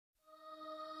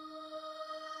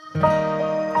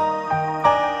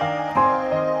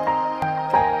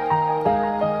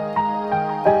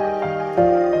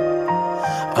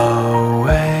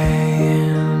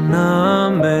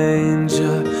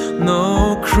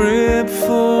crib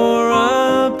for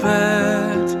a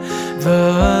bed.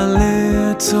 The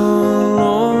little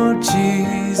Lord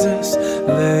Jesus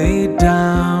laid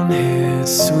down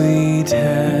his sweet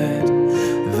head.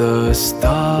 The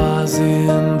stars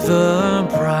in the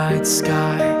bright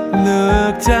sky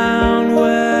looked down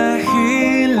where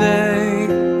he lay.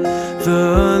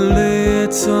 The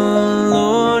little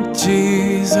Lord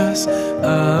Jesus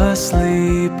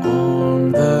asleep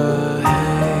on the hay.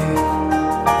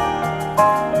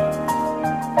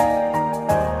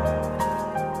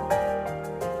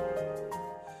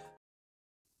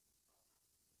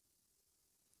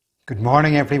 Good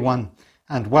morning everyone,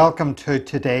 and welcome to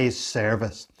today's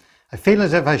service. I feel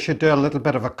as if I should do a little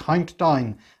bit of a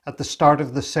countdown at the start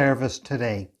of the service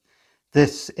today.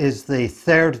 This is the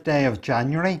 3rd day of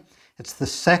January. It's the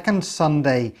 2nd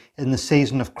Sunday in the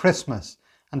season of Christmas,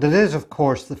 and it is of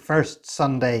course the first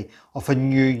Sunday of a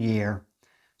new year.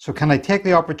 So can I take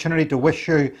the opportunity to wish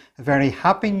you a very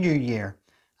happy new year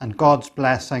and God's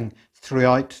blessing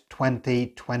throughout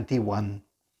 2021.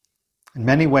 In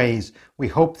many ways, we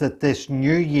hope that this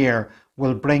new year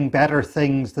will bring better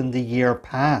things than the year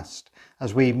past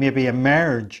as we maybe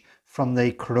emerge from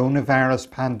the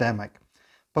coronavirus pandemic.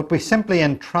 But we simply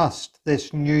entrust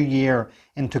this new year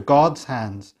into God's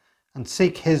hands and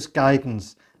seek His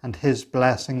guidance and His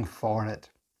blessing for it.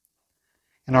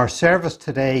 In our service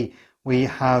today, we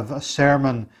have a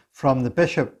sermon from the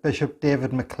Bishop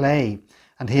David McClay,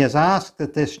 and he has asked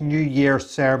that this New Year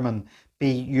sermon be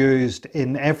used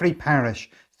in every parish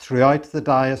throughout the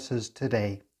diocese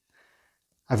today.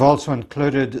 I've also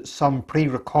included some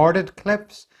pre-recorded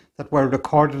clips that were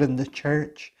recorded in the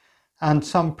church and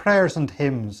some prayers and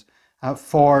hymns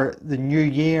for the new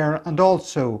year and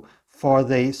also for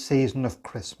the season of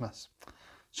Christmas.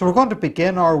 So we're going to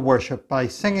begin our worship by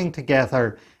singing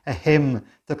together a hymn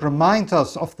that reminds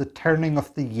us of the turning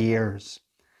of the years.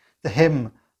 The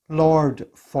hymn, Lord,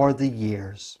 for the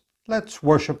Years. Let's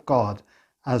worship God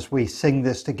as we sing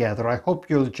this together. I hope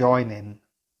you'll join in.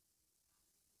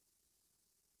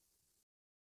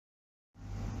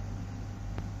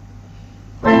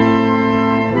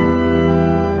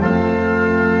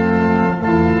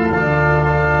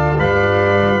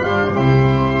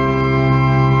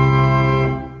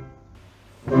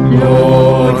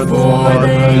 Lord, for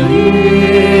the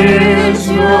years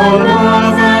your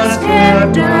love has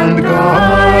kept and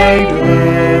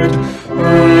guided,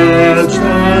 urged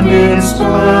and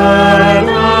inspired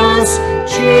us,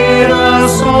 cheered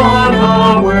us on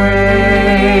our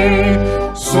way,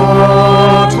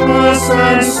 sought us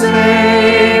and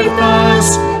saved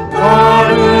us,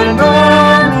 pardoned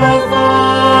and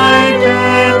provided.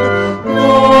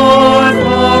 Lord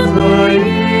of the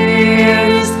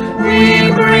years,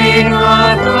 we bring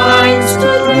our thanks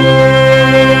today.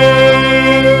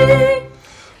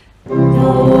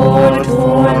 Lord,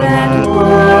 for that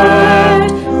word,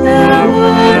 the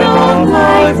word of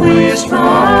life which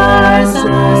drives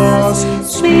us,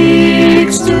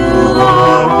 speaks to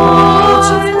our hearts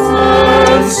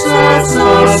and sets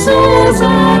our souls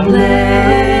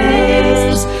ablaze,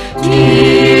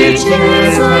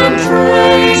 teaches and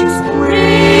trains,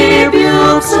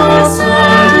 rebukes us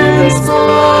and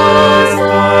inspires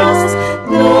us.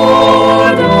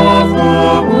 Lord of the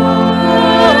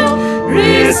world,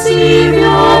 receive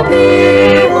your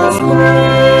people's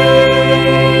praise.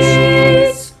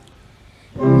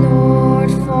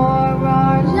 Lord, for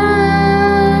our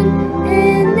land,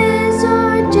 in this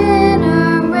our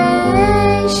generation,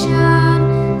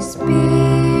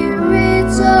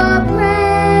 spirits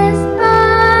oppressed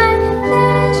by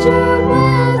leisure,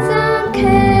 wealth, and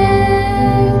care.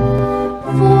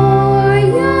 For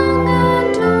young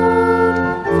and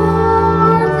old,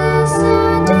 for this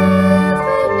and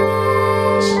every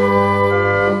nation,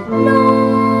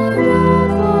 Lord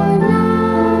of our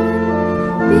land,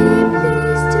 be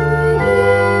pleased to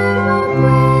hear our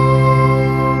prayer.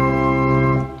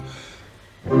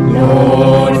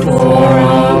 Lord, for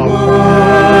our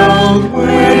world,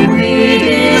 when weak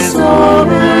is old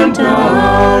and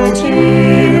doubting,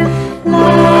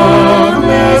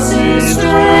 loveless in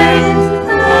strength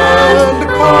and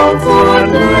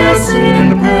comfortless in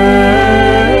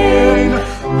pain,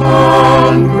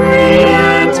 hungry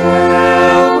and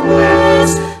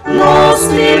helpless,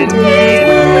 lost indeed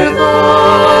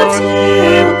without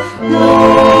Him,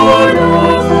 Lord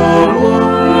of the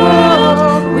world,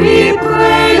 we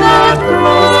pray that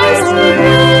Christ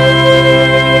remain.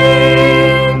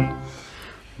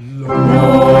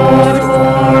 Lord,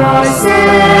 for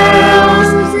ourselves,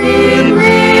 in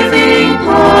living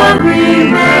part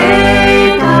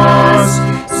remake us,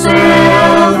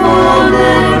 self on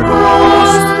the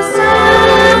cross,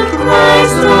 and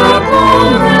Christ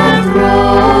upon the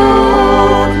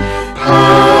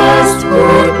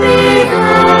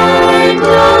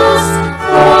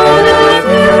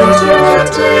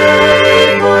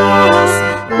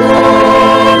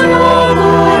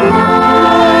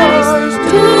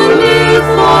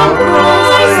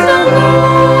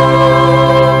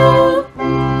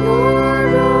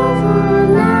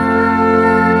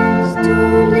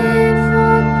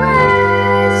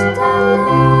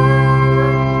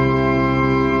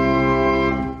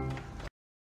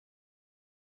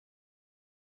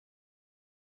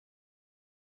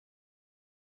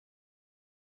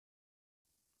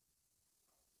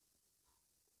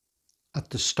At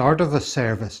the start of a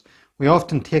service, we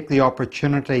often take the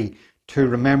opportunity to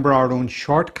remember our own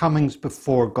shortcomings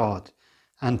before God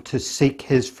and to seek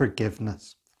His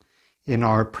forgiveness. In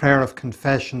our prayer of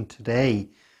confession today,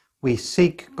 we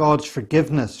seek God's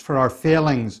forgiveness for our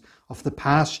failings of the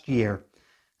past year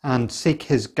and seek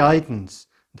His guidance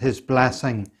and His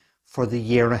blessing for the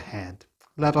year ahead.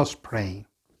 Let us pray.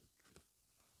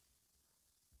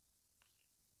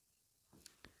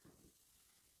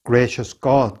 Gracious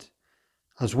God,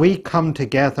 as we come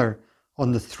together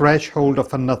on the threshold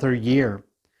of another year,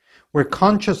 we're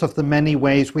conscious of the many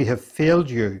ways we have failed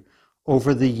you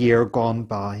over the year gone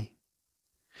by.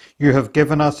 You have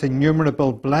given us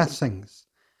innumerable blessings,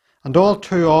 and all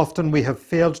too often we have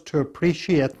failed to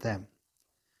appreciate them.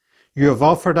 You have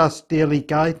offered us daily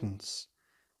guidance,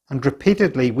 and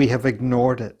repeatedly we have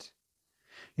ignored it.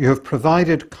 You have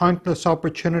provided countless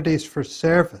opportunities for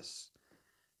service,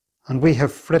 and we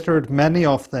have frittered many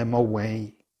of them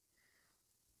away.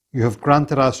 You have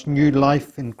granted us new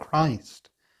life in Christ,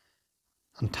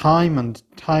 and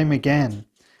time again,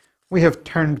 we have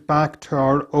turned back to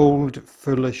our old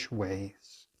foolish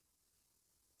ways.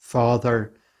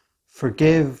 Father,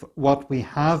 forgive what we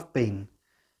have been,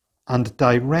 and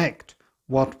direct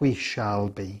what we shall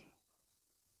be.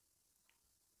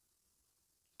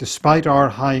 Despite our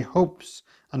high hopes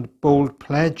and bold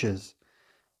pledges,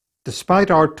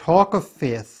 despite our talk of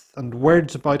faith and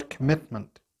words about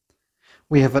commitment,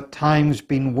 we have at times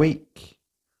been weak,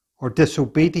 or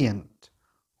disobedient,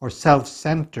 or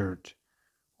self-centered,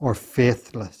 or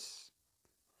faithless.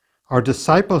 Our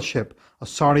discipleship a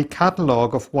sorry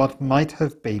catalogue of what might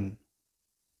have been.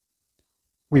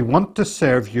 We want to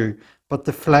serve you, but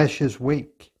the flesh is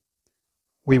weak.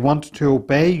 We want to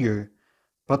obey you,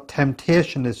 but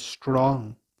temptation is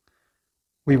strong.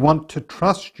 We want to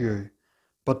trust you,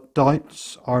 but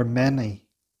doubts are many.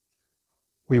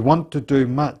 We want to do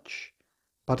much,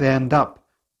 but end up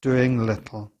doing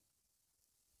little.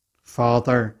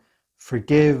 Father,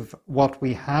 forgive what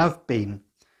we have been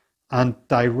and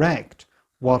direct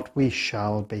what we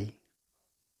shall be.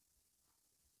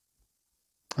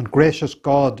 And gracious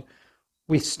God,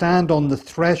 we stand on the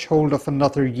threshold of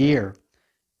another year,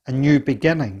 a new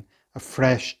beginning, a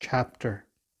fresh chapter.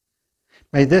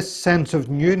 May this sense of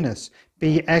newness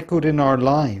be echoed in our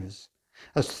lives,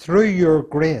 as through your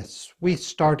grace we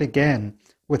start again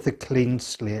with a clean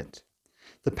slate,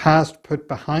 the past put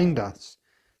behind us,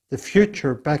 the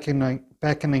future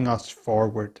beckoning us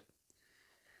forward.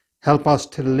 Help us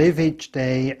to live each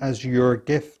day as your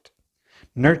gift,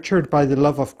 nurtured by the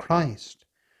love of Christ,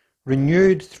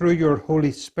 renewed through your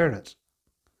Holy Spirit,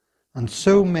 and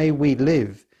so may we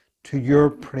live to your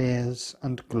praise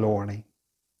and glory.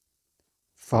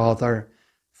 Father,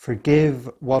 forgive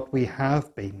what we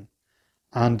have been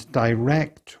and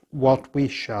direct what we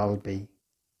shall be.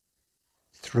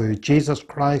 Through Jesus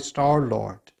Christ our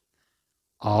Lord.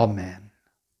 Amen.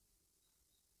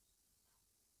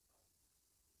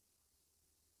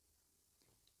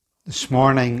 This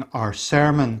morning our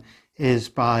sermon is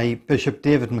by Bishop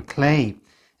David McClay.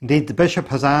 Indeed, the Bishop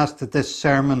has asked that this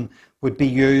sermon would be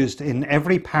used in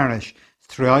every parish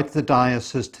throughout the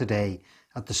diocese today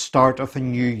at the start of a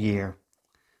new year.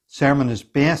 The sermon is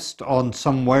based on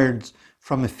some words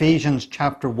from Ephesians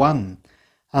chapter 1,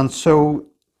 and so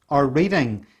our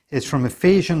reading is from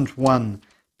Ephesians 1,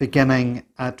 beginning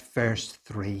at verse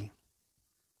 3.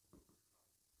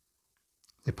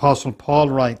 The Apostle Paul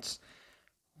writes,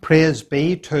 "Praise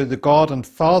be to the God and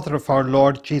Father of our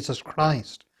Lord Jesus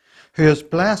Christ, who has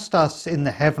blessed us in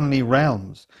the heavenly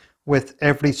realms with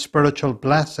every spiritual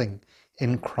blessing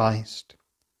in Christ.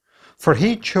 For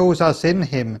he chose us in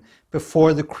him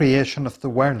before the creation of the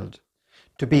world,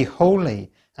 to be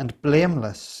holy and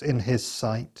blameless in his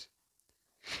sight.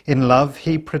 In love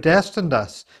he predestined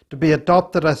us to be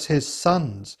adopted as his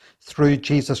sons through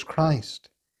Jesus Christ,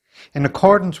 in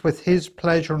accordance with his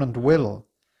pleasure and will,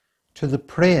 to the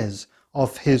praise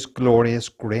of his glorious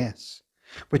grace,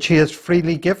 which he has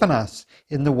freely given us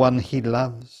in the one he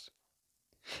loves.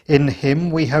 In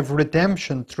him we have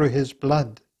redemption through his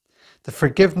blood, the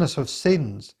forgiveness of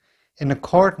sins, in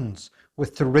accordance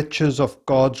with the riches of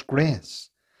God's grace,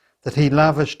 that he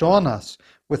lavished on us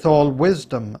with all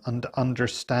wisdom and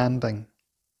understanding.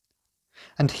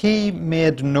 And he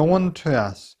made known to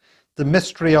us the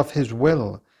mystery of his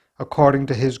will, according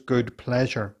to his good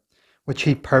pleasure, which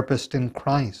he purposed in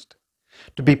Christ,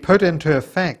 to be put into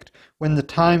effect when the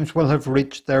times will have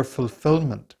reached their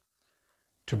fulfillment,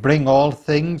 to bring all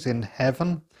things in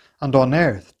heaven and on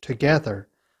earth together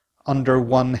under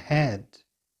one head,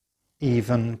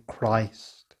 even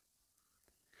Christ."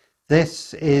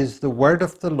 This is the word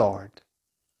of the Lord.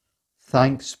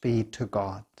 Thanks be to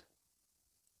God.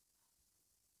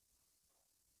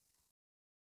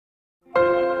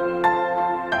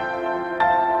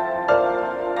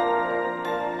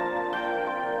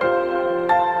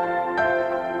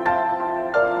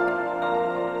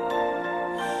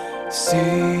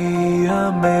 See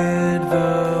amid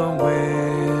the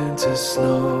winter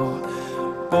snow,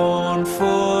 born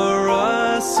for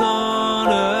us on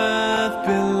earth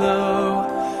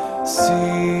below.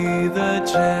 See the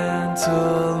gentle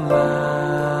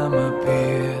Lamb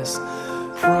appears,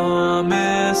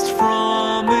 promised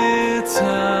from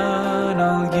eternal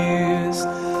years.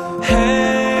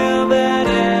 Hail that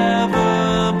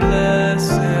ever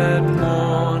blessed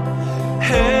morn,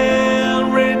 hail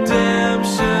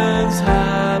redemption's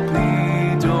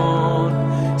happy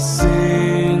dawn.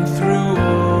 Sing through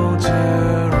all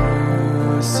Jerusalem,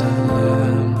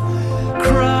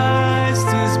 Christ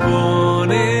is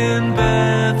born in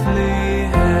Bethlehem.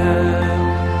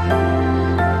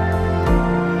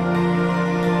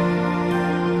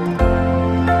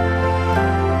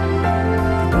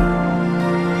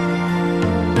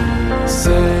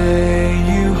 Say,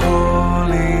 you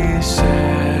holy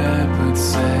shepherds,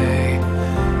 say,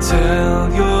 tell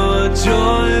your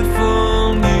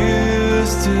joyful news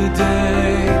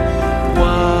today.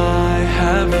 Why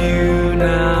have you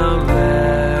now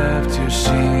left your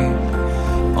sheep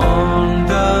on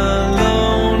the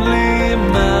lonely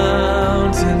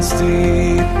mountain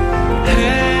steep?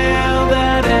 Hail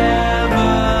that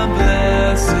ever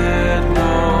blessed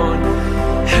morn,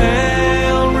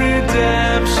 hail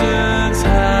redemption's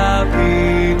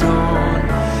happy dawn.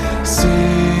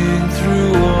 Sing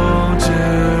through all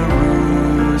Jerusalem,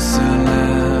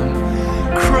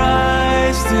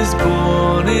 Christ is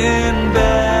born in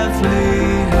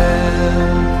Bethlehem.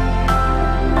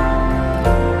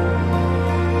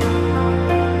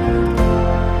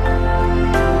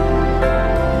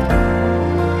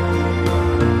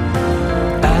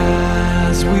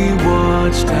 As we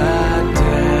watched at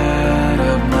dead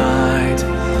of night,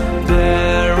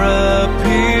 there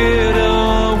appeared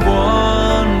a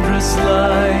wondrous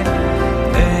light.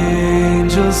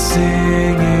 Angels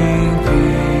singing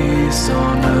peace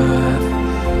on earth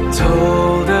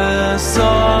told us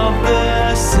of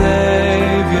the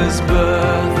Savior's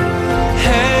birth.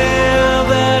 Hail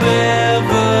that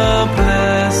ever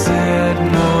blessed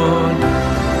morn,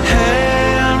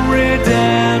 hail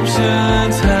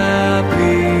redemption's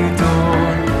happy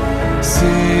dawn.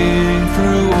 Sing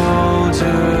through all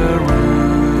Jerusalem,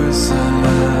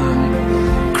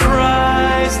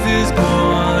 Christ is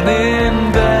born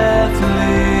in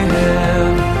Bethlehem.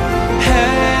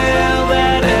 Hail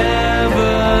that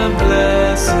ever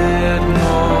blessed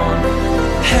morn,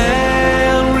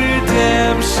 hail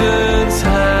redemption's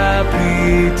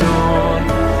happy dawn.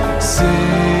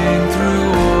 Sing through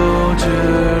all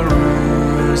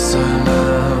Jerusalem,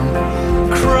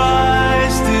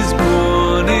 Christ is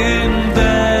born in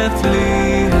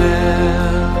Bethlehem.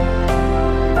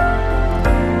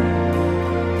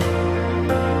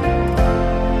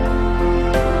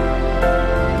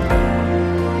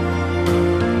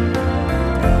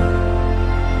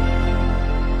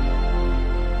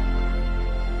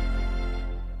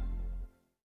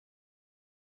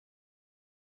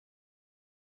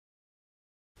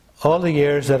 All the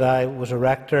years that I was a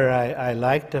rector, I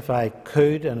liked, if I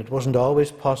could, and it wasn't always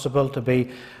possible, to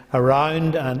be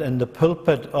around and in the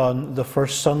pulpit on the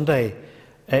first Sunday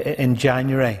in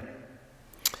January.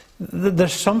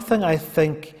 There's something, I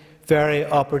think, very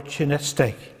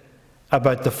opportunistic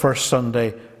about the first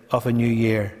Sunday of a new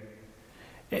year.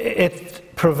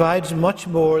 It provides much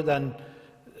more than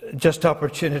just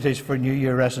opportunities for New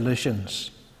Year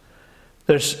resolutions.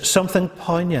 There's something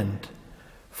poignant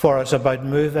for us about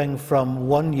moving from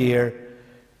one year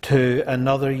to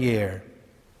another year.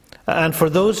 And for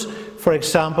those, for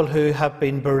example, who have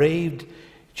been bereaved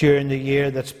during the year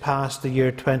that's passed, the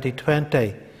year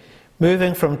 2020,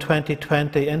 moving from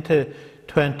 2020 into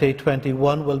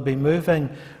 2021 will be moving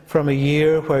from a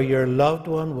year where your loved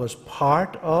one was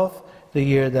part of the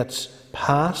year that's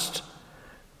passed,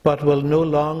 but will no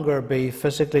longer be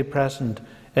physically present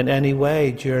in any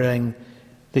way during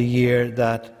the year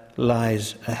that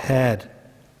lies ahead.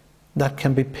 That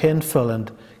can be painful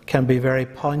and can be very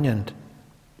poignant.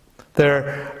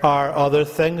 There are other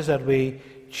things that we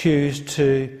choose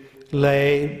to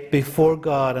lay before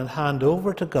God and hand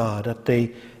over to God at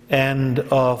the end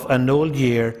of an old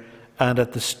year and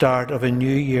at the start of a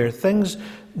new year. Things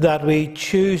that we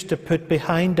choose to put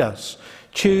behind us.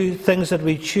 Things that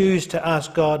we choose to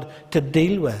ask God to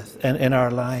deal with in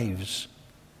our lives.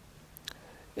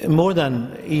 More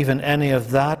than even any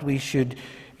of that, we should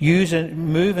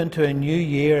move into a new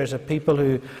year as a people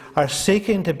who are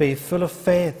seeking to be full of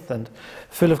faith and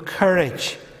full of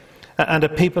courage, and a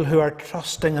people who are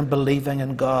trusting and believing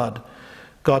in God,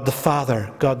 God the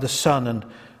Father, God the Son, and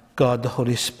God the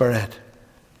Holy Spirit.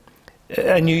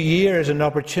 A new year is an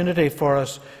opportunity for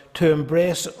us to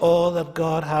embrace all that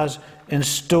God has in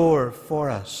store for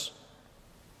us.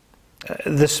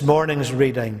 This morning's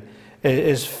reading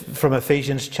is from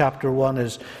Ephesians chapter 1,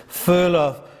 is full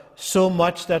of so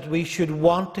much that we should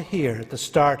want to hear at the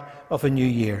start of a new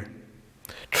year.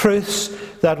 Truths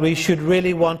that we should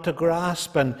really want to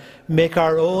grasp and make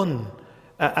our own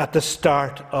at the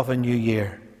start of a new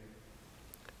year.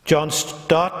 John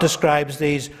Stott describes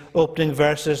these opening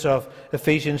verses of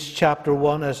Ephesians chapter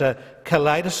 1 as a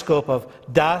kaleidoscope of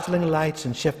dazzling lights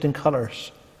and shifting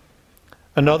colours.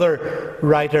 Another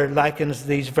writer likens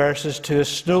these verses to a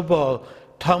snowball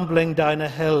tumbling down a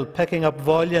hill, picking up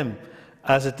volume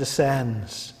as it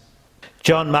descends.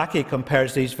 John Mackey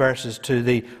compares these verses to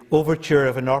the overture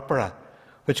of an opera,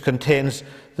 which contains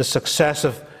the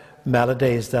successive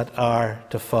melodies that are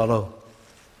to follow.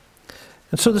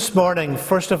 And so this morning,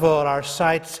 first of all, our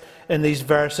sights in these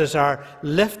verses are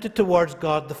lifted towards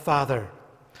God the Father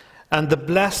and the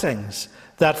blessings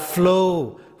that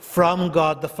flow from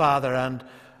God the Father, and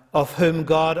of whom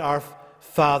God our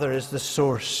Father is the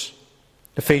source.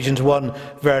 Ephesians 1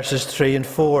 verses 3 and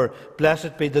 4.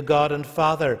 Blessed be the God and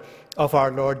Father of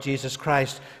our Lord Jesus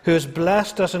Christ, who has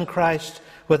blessed us in Christ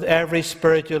with every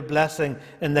spiritual blessing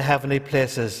in the heavenly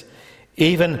places,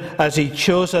 even as he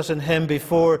chose us in him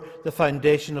before the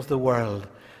foundation of the world,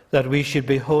 that we should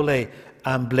be holy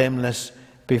and blameless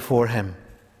before him.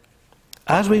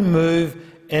 As we move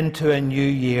into a new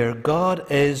year, God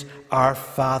is our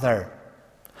Father.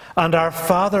 And our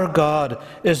Father God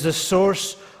is the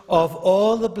source of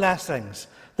all the blessings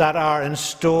that are in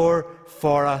store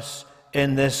for us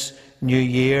in this new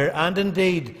year, and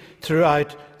indeed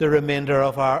throughout the remainder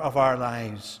of our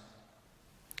lives.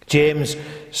 James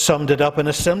summed it up in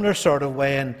a similar sort of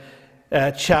way in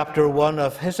chapter 1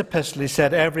 of his epistle. He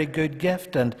said, every good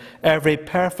gift and every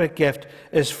perfect gift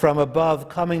is from above,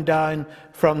 coming down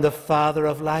from the Father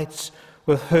of lights,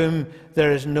 with whom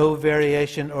there is no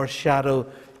variation or shadow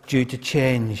due to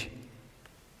change.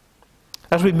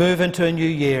 As we move into a new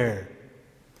year,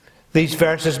 these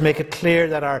verses make it clear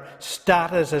that our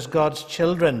status as God's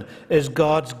children is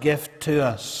God's gift to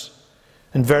us.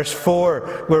 In verse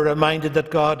 4, we're reminded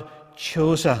that God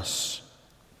chose us.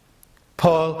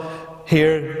 Paul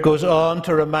here goes on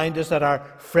to remind us that our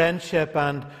friendship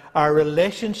and our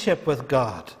relationship with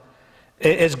God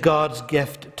is God's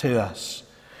gift to us.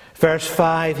 Verse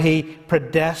 5, he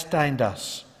predestined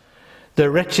us. The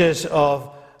riches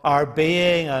of our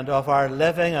being and of our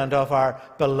living and of our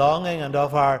belonging and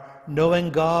of our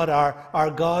knowing God are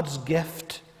God's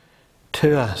gift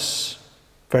to us.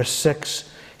 Verse 6,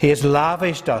 he has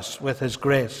lavished us with his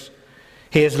grace.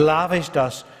 He has lavished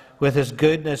us with his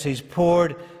goodness. He's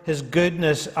poured his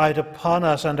goodness out upon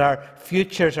us, and our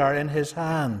futures are in his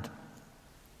hand.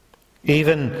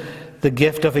 Even the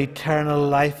gift of eternal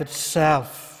life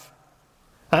itself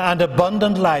and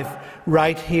abundant life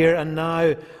right here and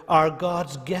now are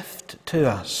God's gift to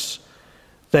us.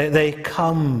 They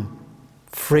come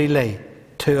freely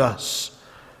to us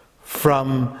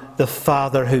from the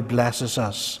Father who blesses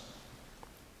us.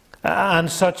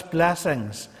 And such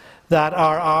blessings that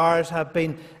are ours have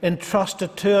been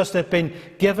entrusted to us, they've been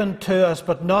given to us,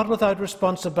 but not without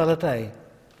responsibility.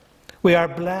 We are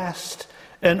blessed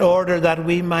in order that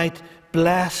we might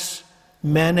bless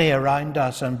many around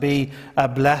us and be a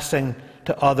blessing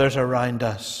to others around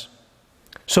us.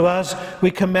 So as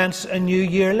we commence a new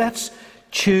year, let's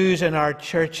choose in our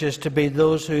churches to be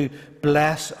those who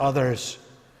bless others,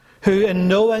 who, in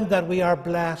knowing that we are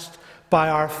blessed by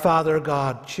our Father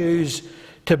God, choose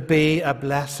to be a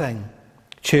blessing.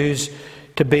 Choose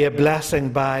to be a blessing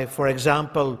by, for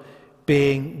example,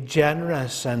 being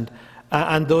generous, and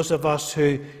those of us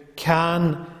who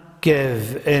can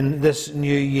give in this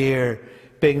new year,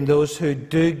 being those who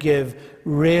do give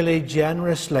really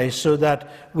generously, so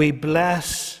that we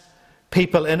bless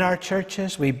people in our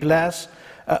churches, we bless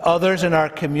others in our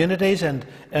communities and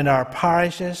in our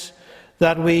parishes,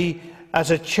 that we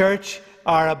as a church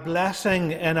are a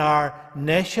blessing in our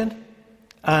nation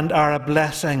and are a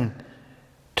blessing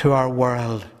to our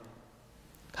world.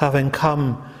 Having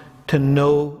come to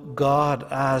know God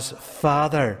as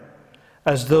Father,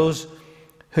 as those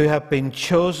who have been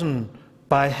chosen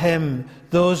by him,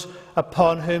 those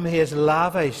upon whom he has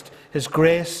lavished his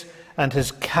grace and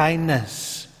his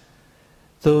kindness,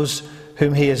 those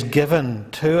whom he has given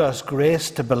to us grace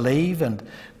to believe and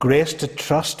grace to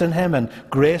trust in him and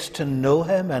grace to know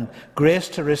him and grace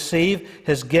to receive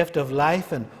his gift of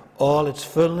life and all its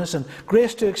fullness and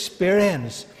grace to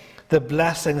experience the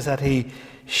blessings that he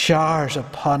showers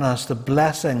upon us, the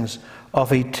blessings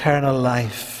of eternal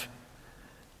life.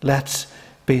 Let's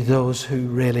be those who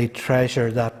really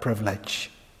treasure that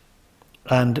privilege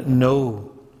and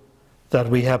know that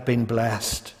we have been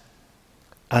blessed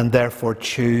and therefore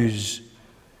choose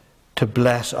to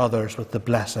bless others with the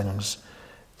blessings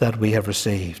that we have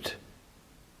received.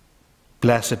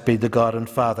 Blessed be the God and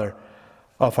Father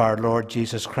of our Lord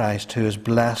Jesus Christ, who has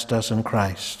blessed us in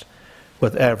Christ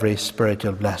with every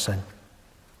spiritual blessing.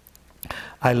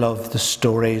 I love the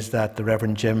stories that the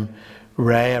Reverend Jim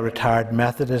Ray, a retired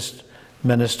Methodist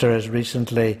minister, has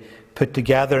recently put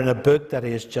together in a book that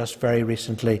he has just very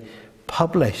recently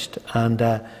published. And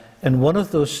in one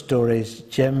of those stories,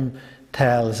 Jim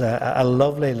tells a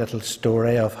lovely little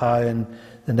story of how in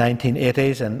the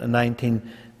 1980s and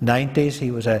 1990s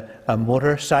he was a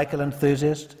motorcycle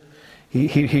enthusiast.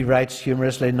 He writes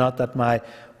humorously, not that my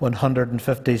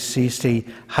 150cc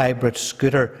hybrid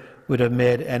scooter would have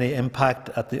made any impact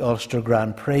at the Ulster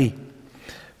Grand Prix.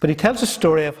 But he tells a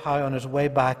story of how on his way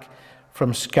back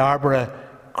from Scarborough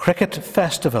Cricket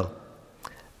Festival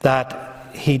that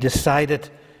he decided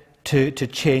to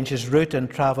change his route and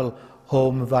travel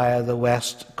home via the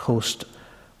west coast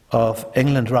of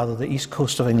England, rather the east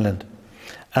coast of England.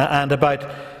 And about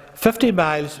 50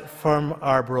 miles from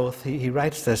Arbroath, he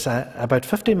writes this, about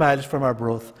 50 miles from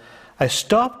Arbroath, I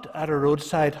stopped at a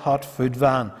roadside hot food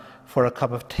van for a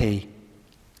cup of tea.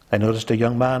 I noticed a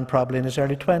young man, probably in his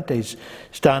early 20s,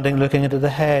 standing looking into the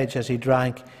hedge as he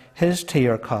drank his tea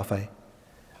or coffee.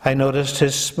 I noticed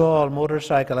his small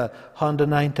motorcycle, a Honda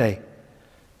 90.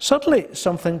 Suddenly,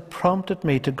 something prompted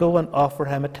me to go and offer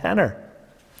him a tenner.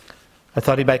 I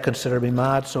thought he might consider me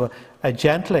mad, so I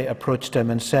gently approached him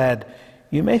and said,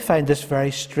 you may find this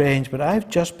very strange, but I've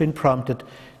just been prompted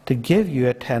to give you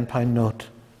a £10 note.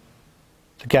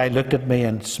 The guy looked at me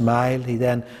and smiled. He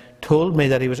then told me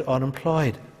that he was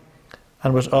unemployed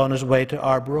and was on his way to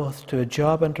Arbroath to a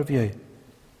job interview.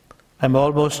 I'm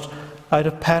almost out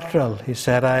of petrol, he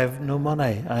said. I have no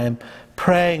money. I am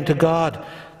praying to God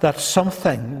that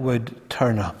something would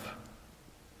turn up.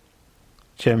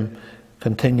 Jim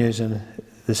continues in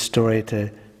this story to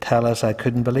tell us, I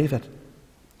couldn't believe it.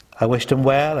 I wished him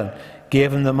well and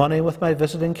gave him the money with my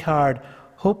visiting card,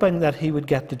 hoping that he would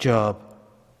get the job.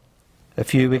 A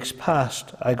few weeks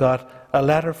passed. I got a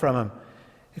letter from him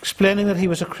explaining that he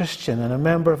was a Christian and a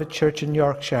member of a church in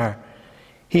Yorkshire.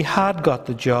 He had got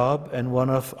the job in one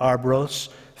of Arbroath's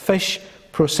fish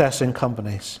processing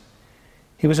companies.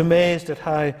 He was amazed at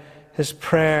how his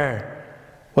prayer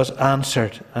was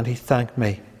answered, and he thanked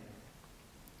me.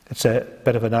 It's a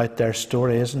bit of an out there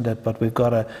story, isn't it? But we've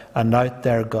got an out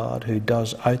there God who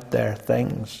does out there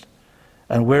things.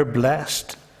 And we're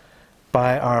blessed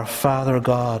by our Father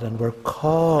God, and we're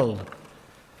called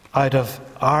out of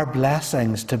our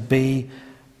blessings to be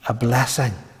a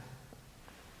blessing.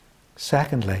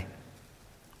 Secondly,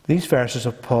 these verses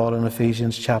of Paul in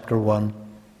Ephesians chapter 1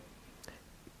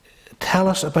 tell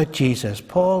us about Jesus.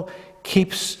 Paul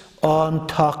keeps on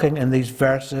talking in these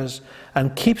verses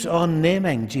and keeps on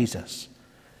naming Jesus.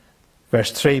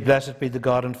 Verse 3, blessed be the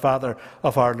God and Father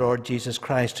of our Lord Jesus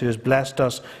Christ, who has blessed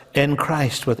us in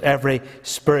Christ with every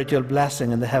spiritual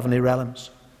blessing in the heavenly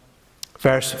realms.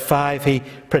 Verse 5, he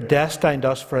predestined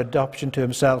us for adoption to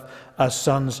himself as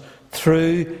sons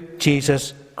through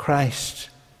Jesus Christ.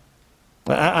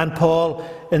 And Paul,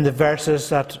 in the verses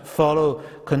that follow,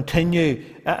 continue,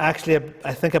 actually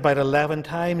I think about 11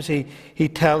 times, he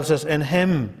tells us, in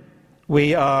him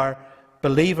we are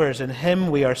believers, in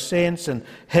him we are saints, in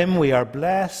him we are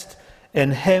blessed, in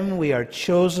him we are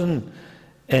chosen,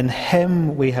 in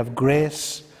him we have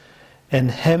grace, in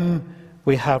him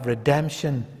we have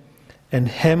redemption, in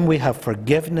him we have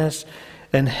forgiveness,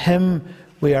 in him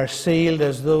we are sealed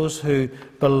as those who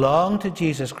belong to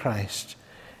Jesus Christ.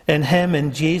 In him,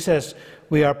 in Jesus,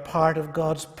 we are part of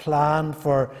God's plan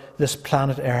for this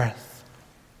planet Earth.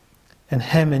 In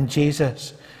him, in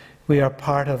Jesus, we are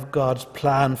part of God's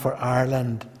plan for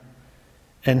Ireland.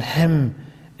 In him,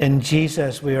 in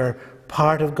Jesus, we are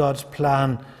part of God's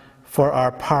plan for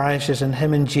our parishes. In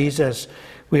him, in Jesus,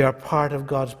 we are part of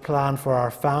God's plan for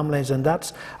our families. And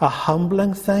that's a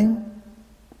humbling thing.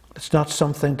 It's not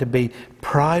something to be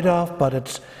proud of, but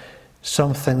it's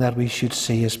something that we should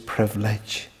see as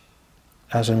privilege,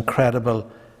 as incredible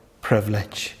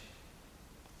privilege.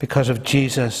 Because of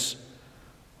Jesus,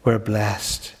 we're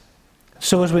blessed.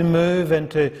 So as we move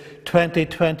into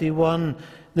 2021,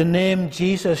 the name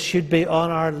Jesus should be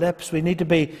on our lips. We need to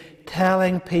be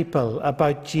telling people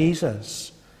about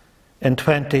Jesus in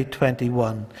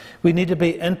 2021. We need to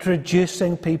be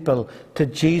introducing people to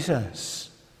Jesus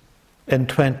in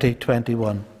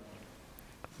 2021.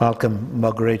 Malcolm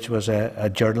Muggeridge was a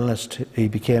journalist. He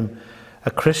became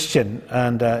a Christian,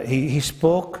 and he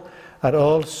spoke at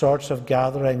all sorts of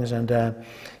gatherings, and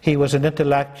he was an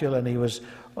intellectual, and he was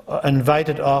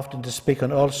invited often to speak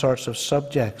on all sorts of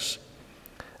subjects.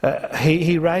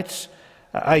 He writes,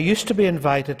 "I used to be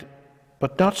invited,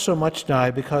 but not so much now,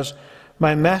 because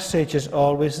my message is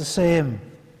always the same.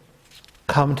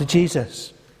 Come to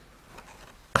Jesus.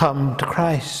 Come to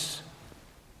Christ."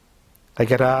 I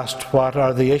get asked, what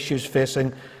are the issues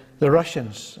facing the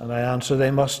Russians? And I answer, they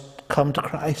must come to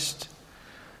Christ.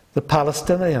 The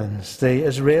Palestinians, the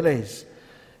Israelis,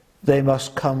 they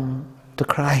must come to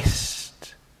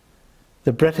Christ.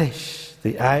 The British,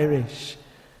 the Irish,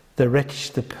 the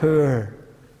rich, the poor,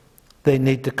 they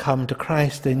need to come to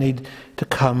Christ. They need to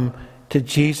come to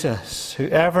Jesus.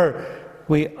 Whoever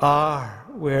we are,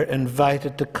 we're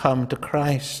invited to come to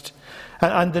Christ.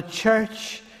 And the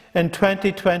church in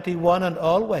 2021 and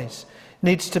always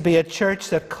needs to be a church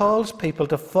that calls people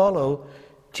to follow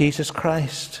Jesus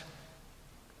Christ.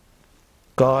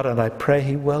 God, and I pray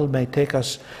He will, may take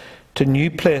us to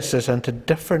new places and to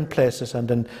different places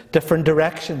and in different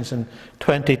directions in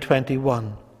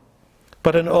 2021.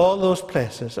 But in all those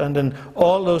places and in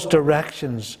all those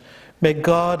directions, may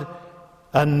God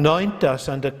anoint us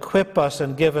and equip us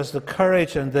and give us the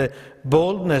courage and the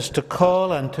boldness to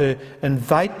call and to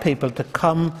invite people to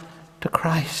come to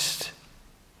Christ.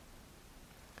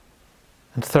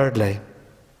 And thirdly,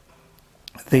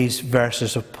 these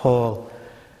verses of Paul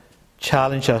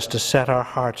challenge us to set our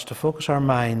hearts, to focus our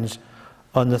minds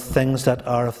on the things that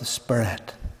are of the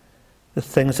Spirit, the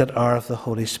things that are of the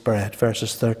Holy Spirit,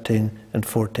 verses 13 and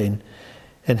 14.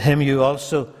 In Him you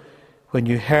also, when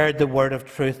you heard the word of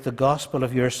truth, the gospel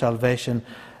of your salvation,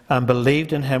 and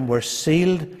believed in Him, were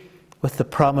sealed with the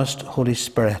promised Holy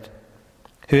Spirit,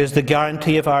 who is the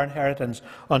guarantee of our inheritance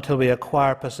until we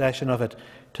acquire possession of it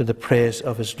to the praise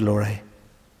of His glory.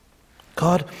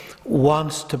 God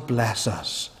wants to bless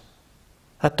us.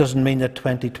 That doesn't mean that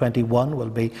 2021 will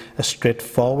be a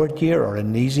straightforward year or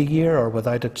an easy year or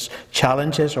without its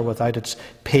challenges or without its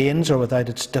pains or without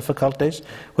its difficulties,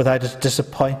 without its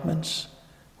disappointments,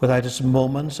 without its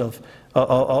moments of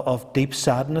deep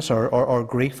sadness or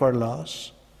grief or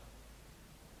loss.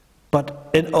 But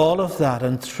in all of that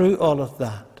and through all of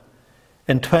that,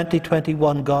 in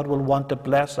 2021 God will want to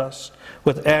bless us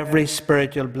with every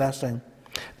spiritual blessing.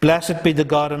 Blessed be the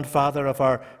God and Father of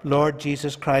our Lord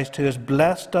Jesus Christ, who has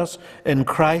blessed us in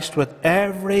Christ with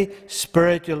every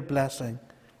spiritual blessing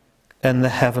in the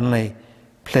heavenly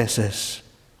places.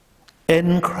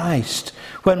 In Christ,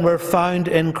 when we're found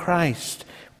in Christ,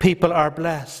 people are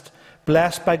blessed.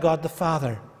 Blessed by God the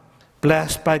Father,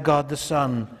 blessed by God the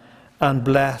Son, and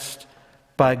blessed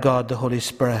by God the Holy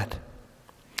Spirit.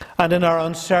 And in our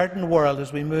uncertain world,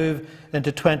 as we move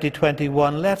into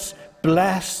 2021, let's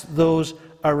bless those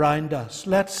around us.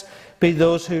 Let's be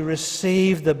those who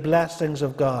receive the blessings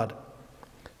of God,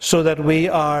 so that we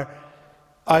are,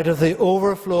 out of the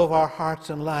overflow of our hearts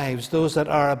and lives, those that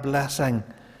are a blessing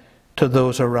to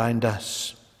those around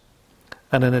us,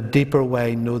 and in a deeper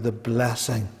way know the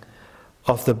blessing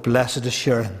of the blessed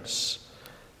assurance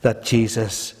that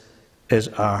Jesus is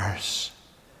ours.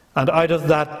 And out of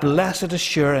that blessed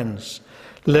assurance,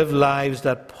 live lives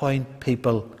that point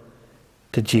people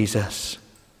to Jesus.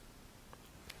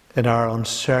 In our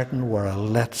uncertain world,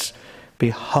 let's be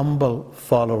humble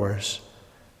followers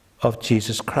of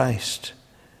Jesus Christ.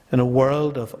 In a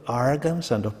world of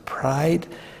arrogance and of pride,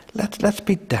 let's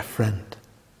be different.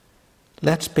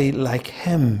 Let's be like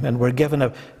Him. And we're given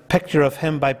a picture of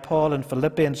Him by Paul in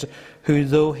Philippians, who,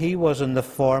 though He was in the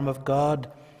form of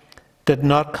God, did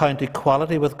not count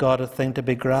equality with God a thing to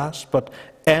be grasped, but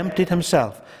emptied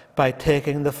Himself by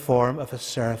taking the form of a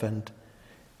servant,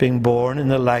 being born in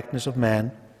the likeness of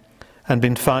men, and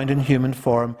being found in human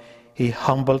form, He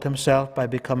humbled Himself by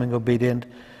becoming obedient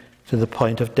to the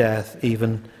point of death,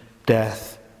 even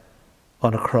death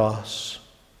on a cross.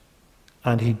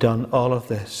 And He did all of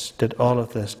this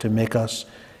to make us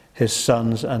His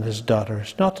sons and His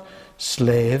daughters, not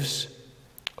slaves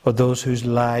or those whose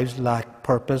lives lack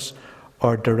purpose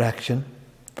or direction.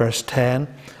 Verse 10,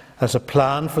 as a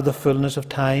plan for the fullness of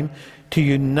time, to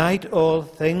unite all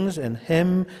things in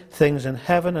Him, things in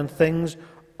heaven and things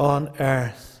on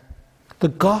earth. The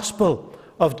gospel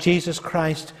of Jesus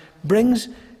Christ brings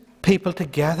people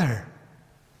together,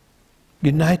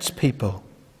 unites people.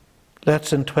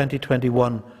 Let's in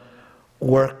 2021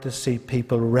 work to see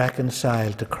people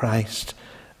reconciled to Christ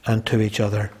and to each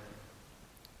other.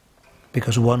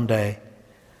 Because one day,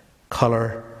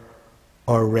 colour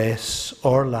or race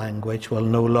or language will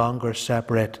no longer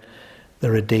separate the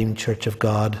redeemed Church of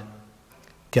God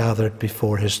gathered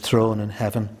before his throne in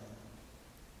heaven.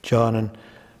 John in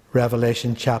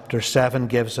Revelation chapter 7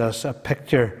 gives us a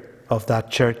picture of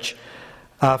that church.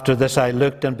 After this I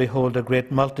looked, and behold, a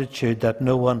great multitude that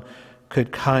no one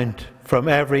could count, from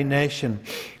every nation,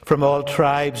 from all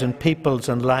tribes and peoples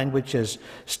and languages,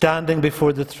 standing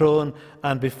before the throne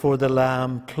and before the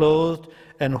Lamb, clothed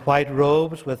in white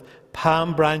robes, with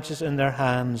palm branches in their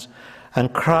hands,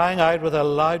 and crying out with a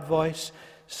loud voice,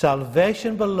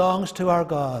 "Salvation belongs to our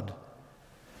God,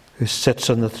 who sits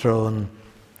on the throne,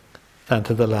 and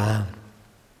to the Lamb."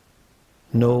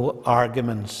 No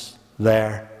arguments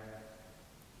there.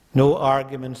 No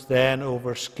arguments then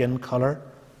over skin colour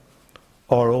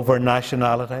or over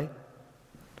nationality.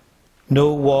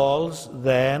 No walls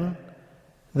then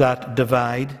that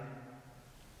divide,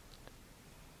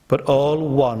 but all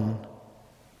one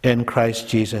in Christ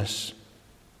Jesus.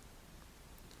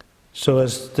 So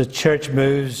as the church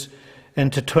moves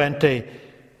into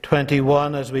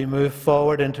 2021, as we move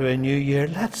forward into a new year,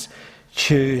 let's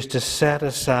choose to set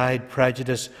aside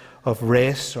prejudice of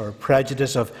race or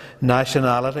prejudice of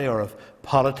nationality or of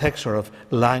politics or of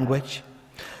language.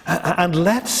 And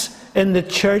let's, in the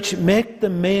church, make the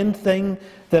main thing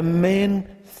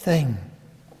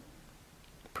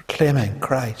proclaiming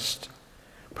Christ.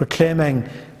 Proclaiming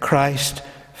Christ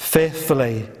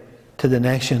faithfully to the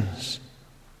nations.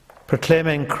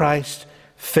 Proclaiming Christ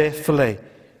faithfully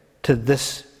to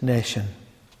this nation.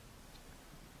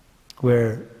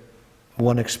 We're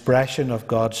one expression of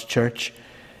God's church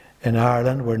in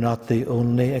Ireland. We're not the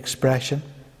only expression.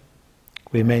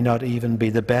 We may not even be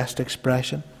the best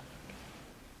expression.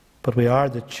 But we are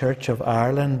the Church of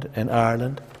Ireland in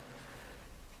Ireland,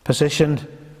 positioned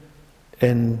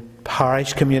in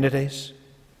parish communities,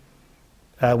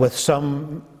 with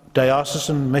some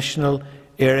diocesan missional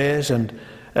areas, and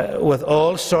with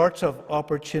all sorts of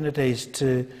opportunities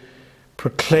to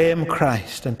proclaim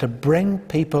Christ and to bring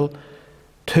people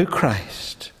to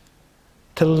Christ,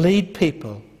 to lead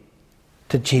people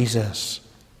to Jesus.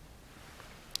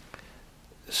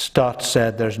 Stott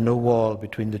said there's no wall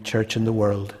between the church and the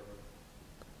world.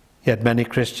 Yet many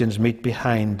Christians meet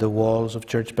behind the walls of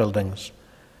church buildings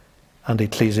and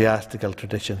ecclesiastical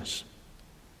traditions.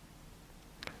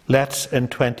 Let's, in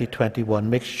 2021,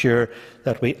 make sure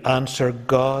that we answer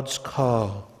God's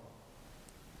call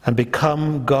and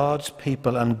become God's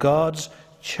people and God's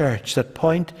church that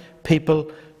point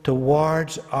people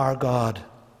towards our God.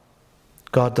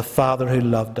 God the Father who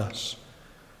loved us.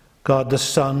 God the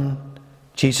Son,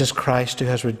 Jesus Christ, who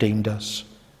has redeemed us.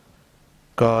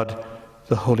 God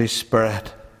the Holy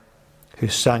Spirit, who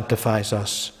sanctifies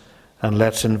us. And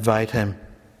let's invite him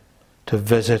to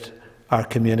visit our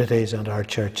communities and our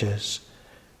churches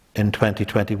in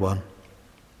 2021.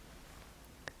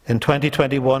 In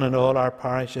 2021, in all our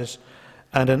parishes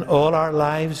and in all our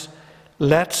lives,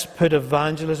 let's put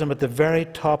evangelism at the very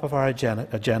top of our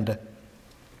agenda.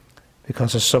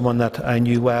 Because as someone that I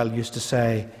knew well used to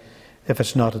say, if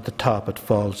it's not at the top, it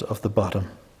falls off the bottom.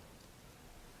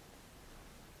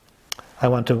 I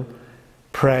want to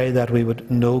pray that we would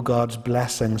know God's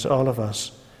blessings, all of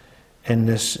us, in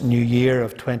this new year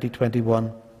of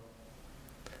 2021.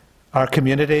 Our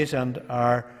communities and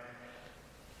our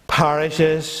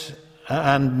parishes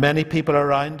and many people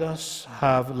around us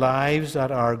have lives that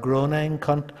are groaning.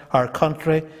 Our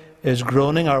country is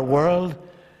groaning. Our world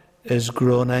is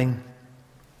groaning.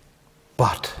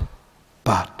 But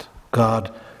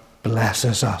God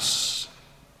blesses us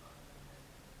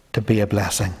to be a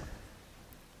blessing.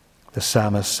 The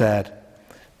psalmist said,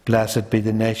 "Blessed be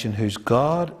the nation whose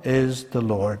God is the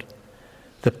Lord,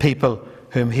 the people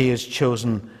whom he has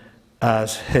chosen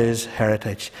as his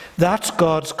heritage." That's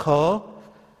God's call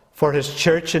for his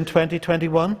church in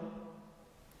 2021.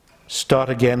 Stott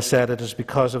again said it is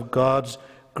because of God's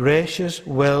gracious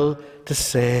will to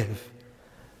save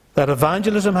that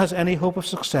evangelism has any hope of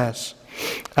success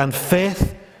and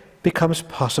faith becomes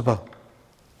possible.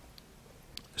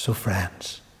 So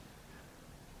friends,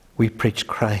 we preach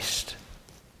Christ.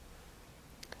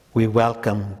 We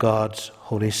welcome God's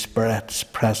Holy Spirit's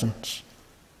presence.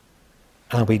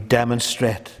 And we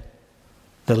demonstrate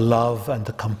the love and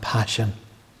the compassion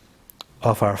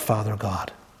of our Father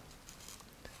God.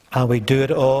 And we do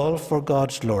it all for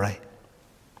God's glory.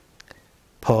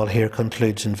 Paul here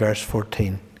concludes in verse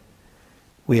 14.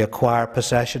 We acquire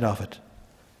possession of it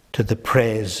to the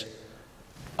praise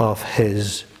of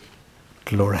his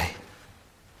glory.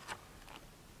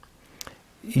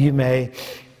 You may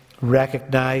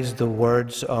recognize the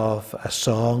words of a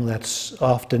song that's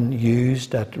often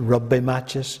used at rugby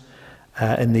matches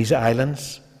in these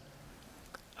islands.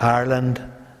 Ireland,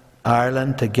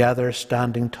 Ireland, together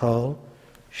standing tall,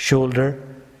 shoulder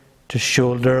to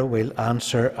shoulder we'll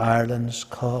answer Ireland's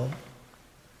call.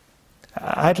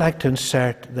 I'd like to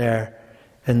insert there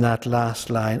in that last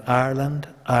line, Ireland,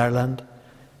 Ireland,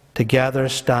 together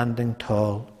standing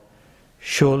tall,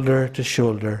 shoulder to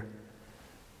shoulder,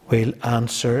 we'll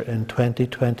answer in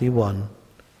 2021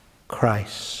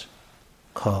 Christ's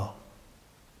call.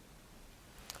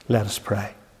 Let us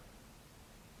pray.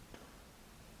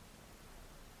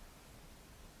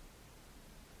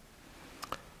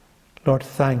 Lord,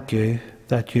 thank you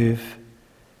that you've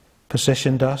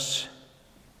positioned us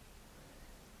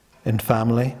in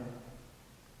family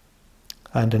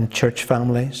and in church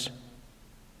families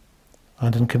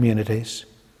and in communities,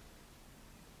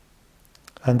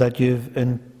 and that you've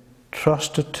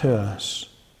entrusted to us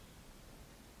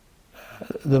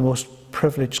the most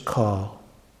privileged call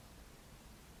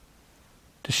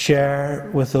to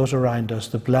share with those around us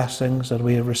the blessings that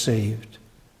we have received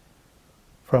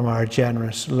from our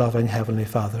generous, loving Heavenly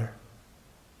Father,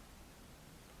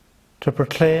 to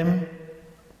proclaim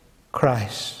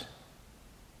Christ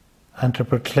and to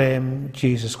proclaim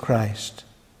Jesus Christ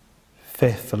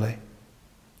faithfully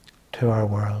to our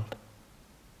world.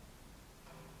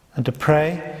 And to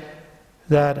pray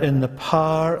that in the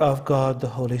power of God the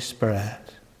Holy Spirit,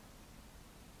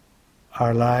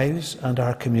 our lives and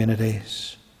our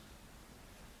communities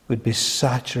would be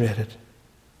saturated,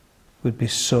 would be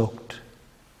soaked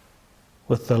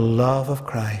with the love of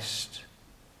Christ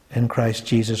in Christ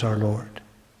Jesus our Lord.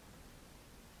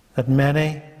 That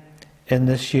many in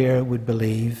this year would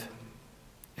believe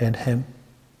in Him.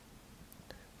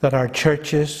 That our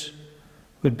churches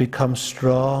would become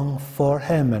strong for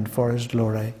Him and for His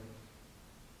glory.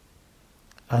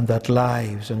 And that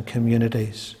lives and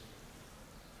communities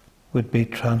would be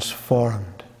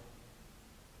transformed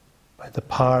by the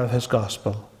power of His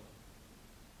gospel.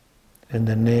 In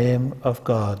the name of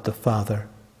God the Father,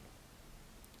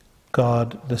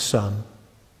 God the Son,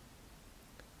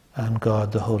 and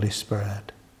God the Holy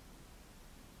Spirit.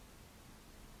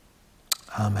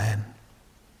 Amen.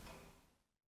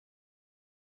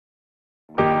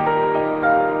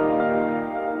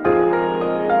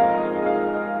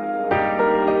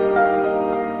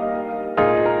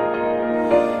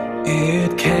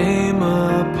 It came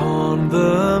upon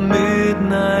the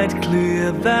midnight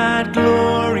clear, that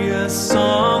glorious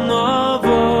song of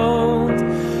old,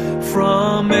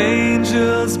 from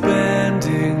angels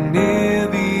bending near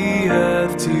the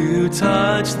earth to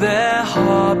touch their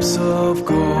harps of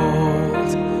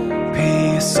gold.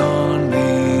 Peace on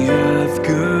the earth,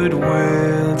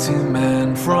 goodwill to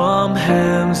men, from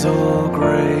Ham's all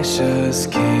gracious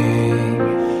King.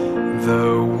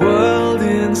 The world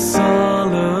in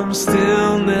solemn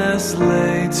stillness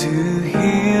lay to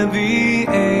hear the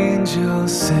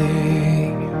angels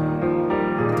sing.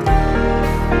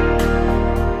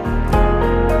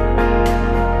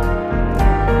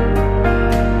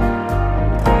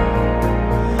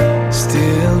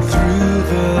 Still through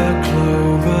the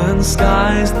cloven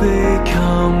skies they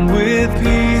come, with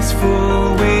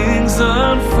peaceful wings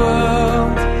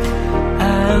unfurled,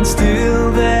 and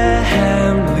still their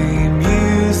heavenly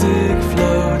music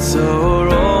floats o'er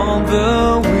all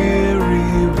the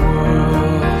weary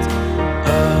world.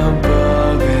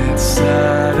 Above its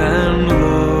sad and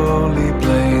lowly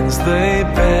plains they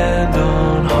bend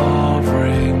on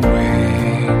hovering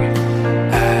wing,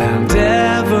 and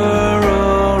ever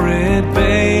o'er it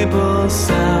Babel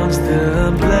sounds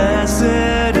the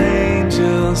blessed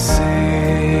angels sing.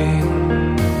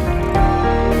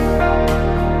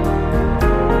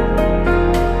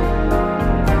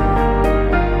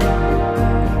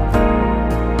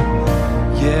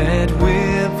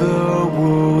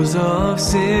 Of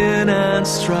sin and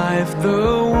strife the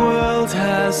world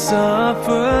has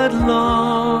suffered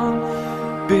long.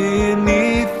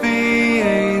 Beneath the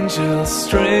angels'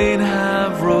 strain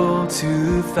have rolled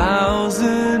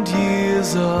 2,000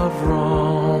 years of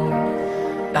wrong.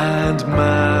 And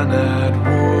man at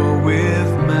war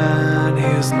with man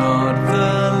is not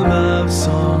the love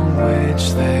song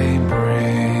which they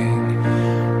bring.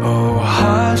 Oh,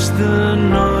 hush the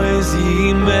noise,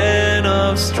 ye men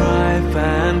of strife,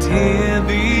 and hear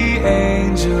the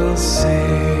angels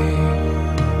sing.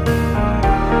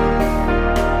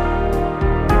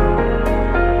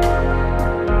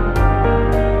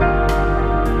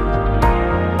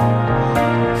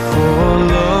 For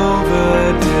lo,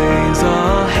 the days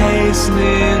are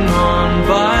hastening on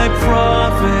by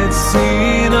prophets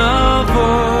seen of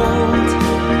old,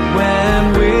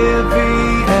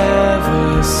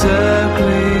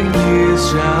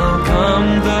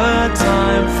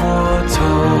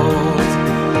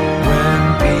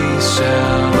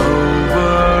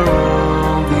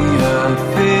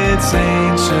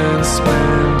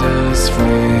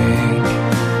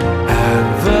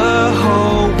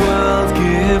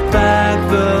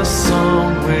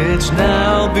 which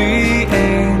now the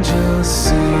angels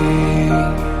sing.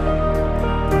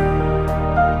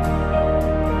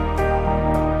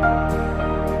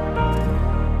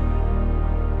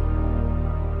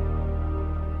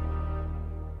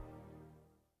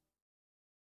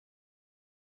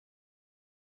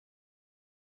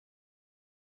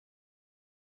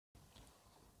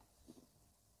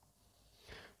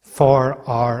 For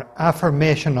our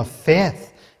affirmation of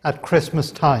faith at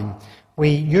Christmas time, we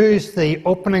use the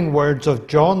opening words of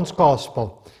John's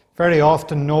Gospel, very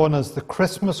often known as the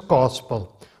Christmas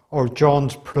Gospel or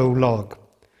John's Prologue.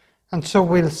 And so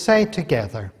we'll say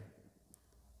together,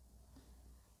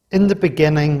 "In the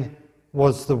beginning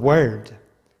was the Word,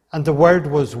 and the Word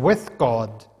was with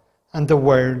God, and the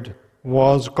Word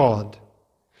was God.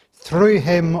 Through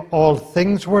him all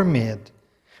things were made.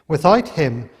 Without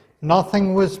him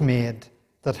nothing was made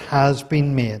that has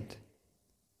been made.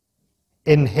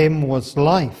 In him was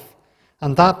life,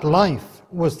 and that life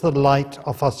was the light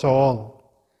of us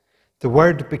all. The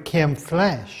Word became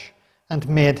flesh and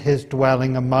made his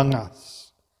dwelling among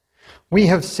us. We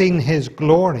have seen his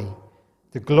glory,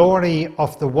 the glory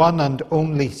of the one and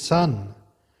only Son,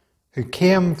 who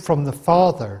came from the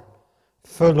Father,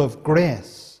 full of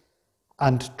grace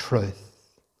and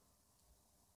truth."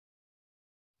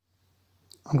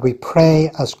 And we pray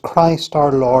as Christ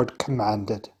our Lord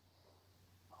commanded.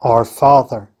 "Our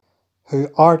Father, who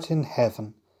art in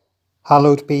heaven,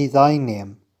 hallowed be thy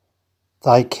name.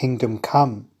 Thy kingdom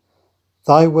come,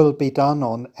 thy will be done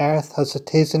on earth as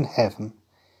it is in heaven.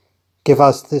 Give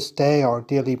us this day our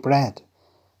daily bread,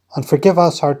 and forgive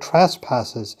us our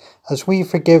trespasses as we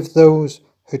forgive those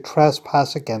who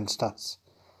trespass against us.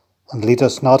 And lead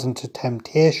us not into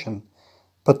temptation,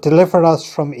 but deliver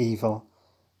us from evil.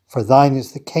 For thine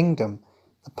is the kingdom,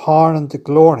 the power and the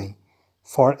glory,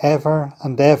 for ever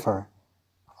and ever.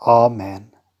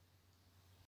 Amen."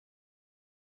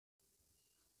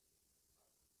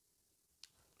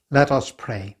 Let us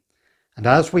pray. And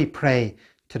as we pray,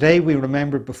 today we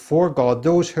remember before God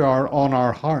those who are on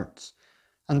our hearts,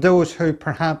 and those who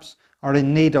perhaps are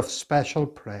in need of special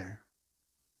prayer.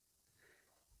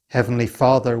 Heavenly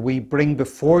Father, we bring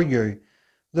before you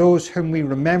those whom we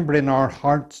remember in our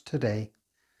hearts today,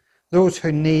 those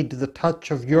who need the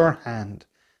touch of your hand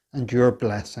and your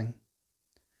blessing.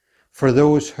 For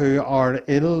those who are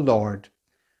ill, Lord,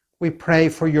 we pray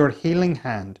for your healing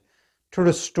hand to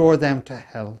restore them to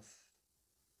health.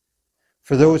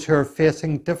 For those who are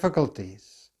facing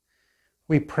difficulties,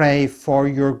 we pray for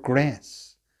your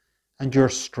grace and your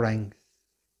strength.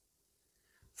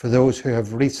 For those who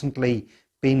have recently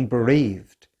been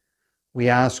bereaved, we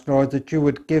ask, Lord, that you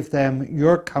would give them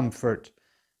your comfort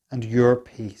and your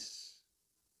peace.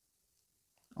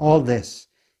 All this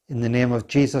in the name of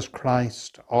Jesus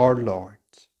Christ our Lord.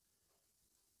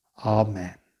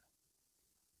 Amen.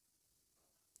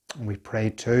 And we pray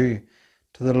too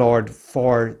to the Lord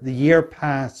for the year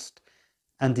past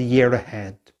and the year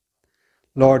ahead.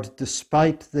 Lord,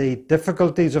 despite the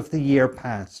difficulties of the year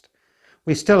past,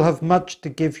 we still have much to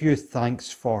give you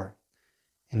thanks for.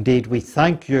 Indeed, we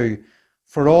thank you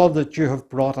for all that you have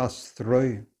brought us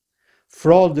through,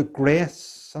 for all the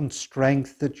grace and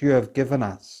strength that you have given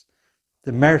us,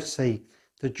 the mercy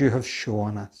that you have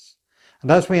shown us.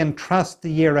 And as we entrust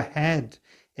the year ahead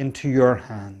into your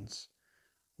hands,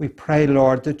 we pray,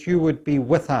 Lord, that you would be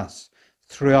with us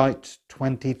throughout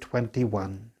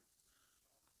 2021.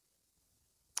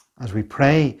 As we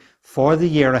pray for the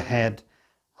year ahead,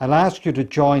 I'll ask you to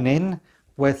join in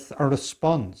with a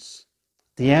response.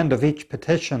 At the end of each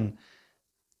petition,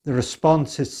 the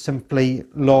response is simply,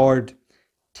 Lord,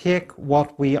 take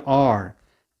what we are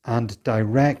and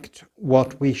direct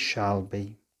what we shall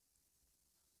be.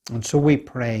 And so we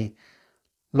pray,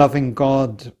 loving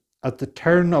God, at the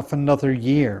turn of another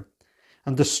year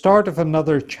and the start of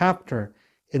another chapter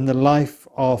in the life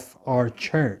of our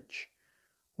church,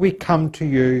 we come to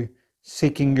you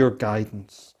seeking your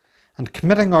guidance and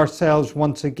committing ourselves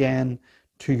once again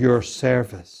to your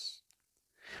service.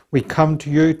 We come to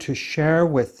you to share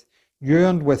with you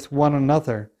and with one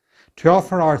another, to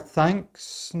offer our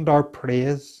thanks and our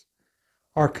praise,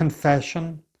 our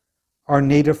confession, our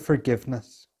need of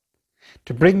forgiveness,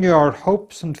 to bring you our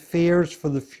hopes and fears for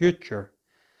the future,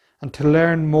 and to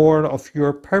learn more of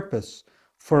your purpose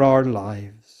for our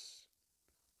lives.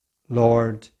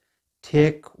 Lord,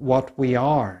 take what we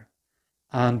are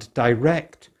and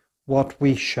direct what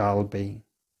we shall be.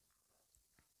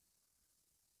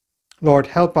 Lord,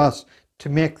 help us to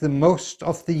make the most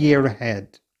of the year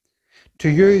ahead, to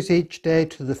use each day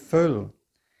to the full,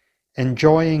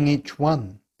 enjoying each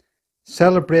one,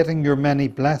 celebrating your many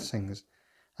blessings,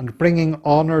 and bringing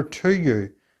honour to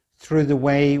you through the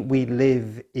way we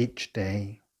live each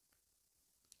day.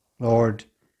 Lord,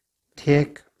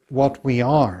 take what we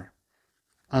are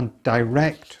and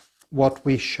direct what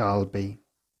we shall be.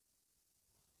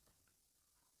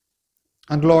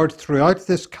 And Lord, throughout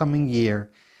this coming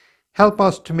year, help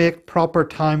us to make proper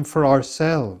time for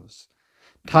ourselves,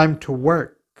 time to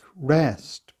work,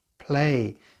 rest,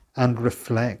 play, and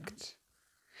reflect.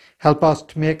 Help us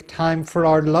to make time for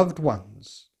our loved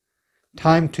ones,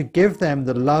 time to give them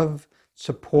the love,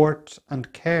 support,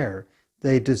 and care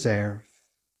they deserve.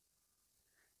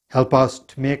 Help us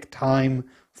to make time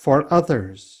for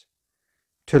others,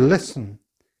 to listen,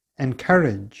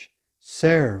 encourage,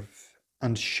 serve,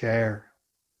 and share.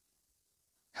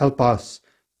 Help us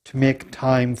to make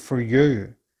time for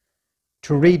you,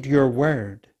 to read your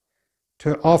word,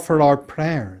 to offer our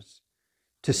prayers,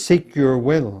 to seek your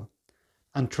will,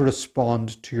 and to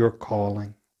respond to your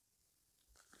calling.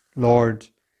 Lord,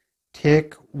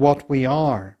 take what we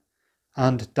are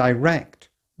and direct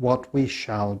what we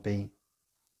shall be.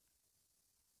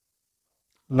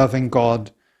 Loving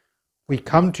God, we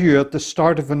come to you at the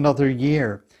start of another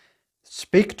year.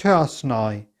 Speak to us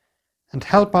now and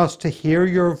help us to hear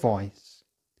your voice.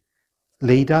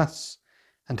 Lead us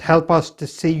and help us to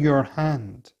see your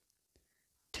hand.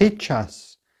 Teach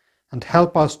us and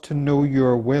help us to know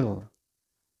your will.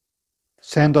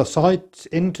 Send us out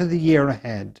into the year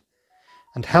ahead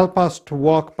and help us to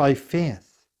walk by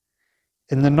faith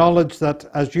in the knowledge that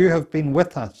as you have been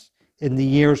with us in the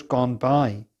years gone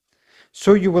by,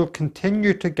 so you will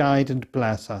continue to guide and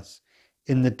bless us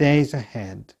in the days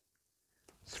ahead.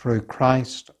 Through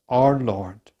Christ our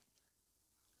Lord.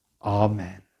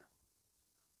 Amen.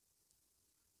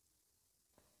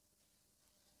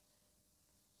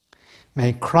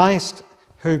 May Christ,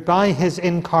 who by his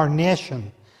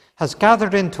incarnation has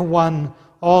gathered into one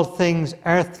all things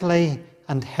earthly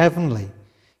and heavenly,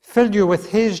 fill you with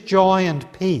his joy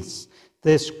and peace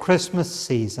this Christmas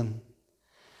season.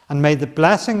 And may the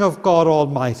blessing of God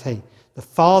Almighty, the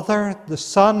Father, the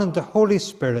Son, and the Holy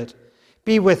Spirit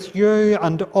be with you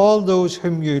and all those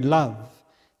whom you love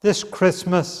this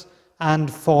Christmas and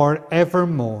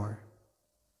forevermore.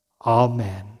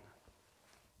 Amen.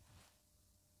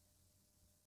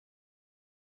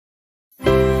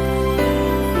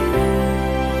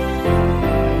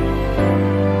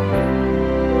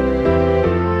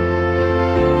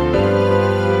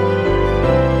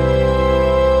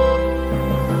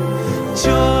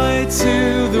 Joy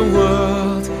to the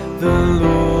world, the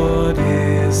Lord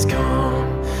is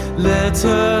come. Let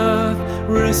earth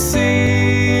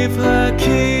receive her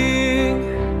King.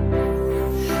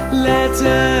 Let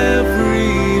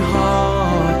every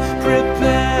heart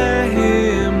prepare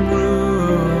him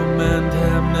room, and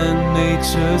heaven and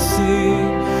nature sing,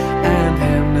 and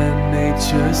heaven and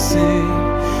nature sing,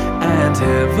 and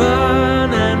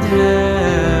heaven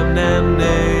and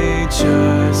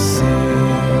nature sing.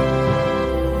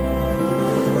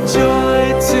 Joy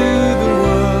to the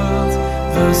world,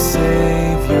 the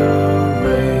Savior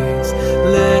reigns.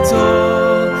 Let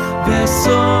all their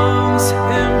songs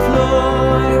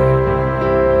employ,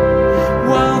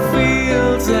 while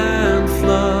fields and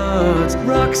floods,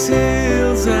 rocks,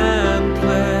 hills and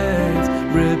plains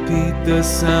repeat the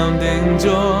sounding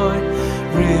joy,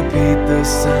 repeat the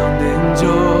sounding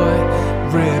joy,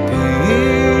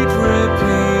 repeat,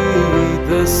 repeat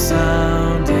the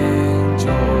sounding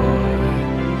joy.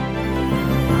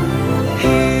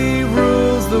 He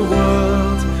rules the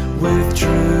world with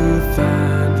truth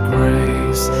and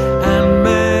grace, and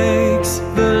makes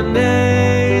the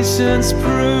nations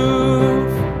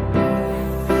prove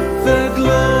the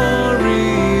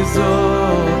glories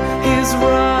of his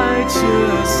righteousness,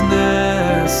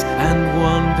 and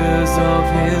wonders of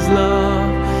his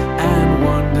love, and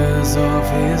wonders of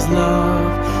his love.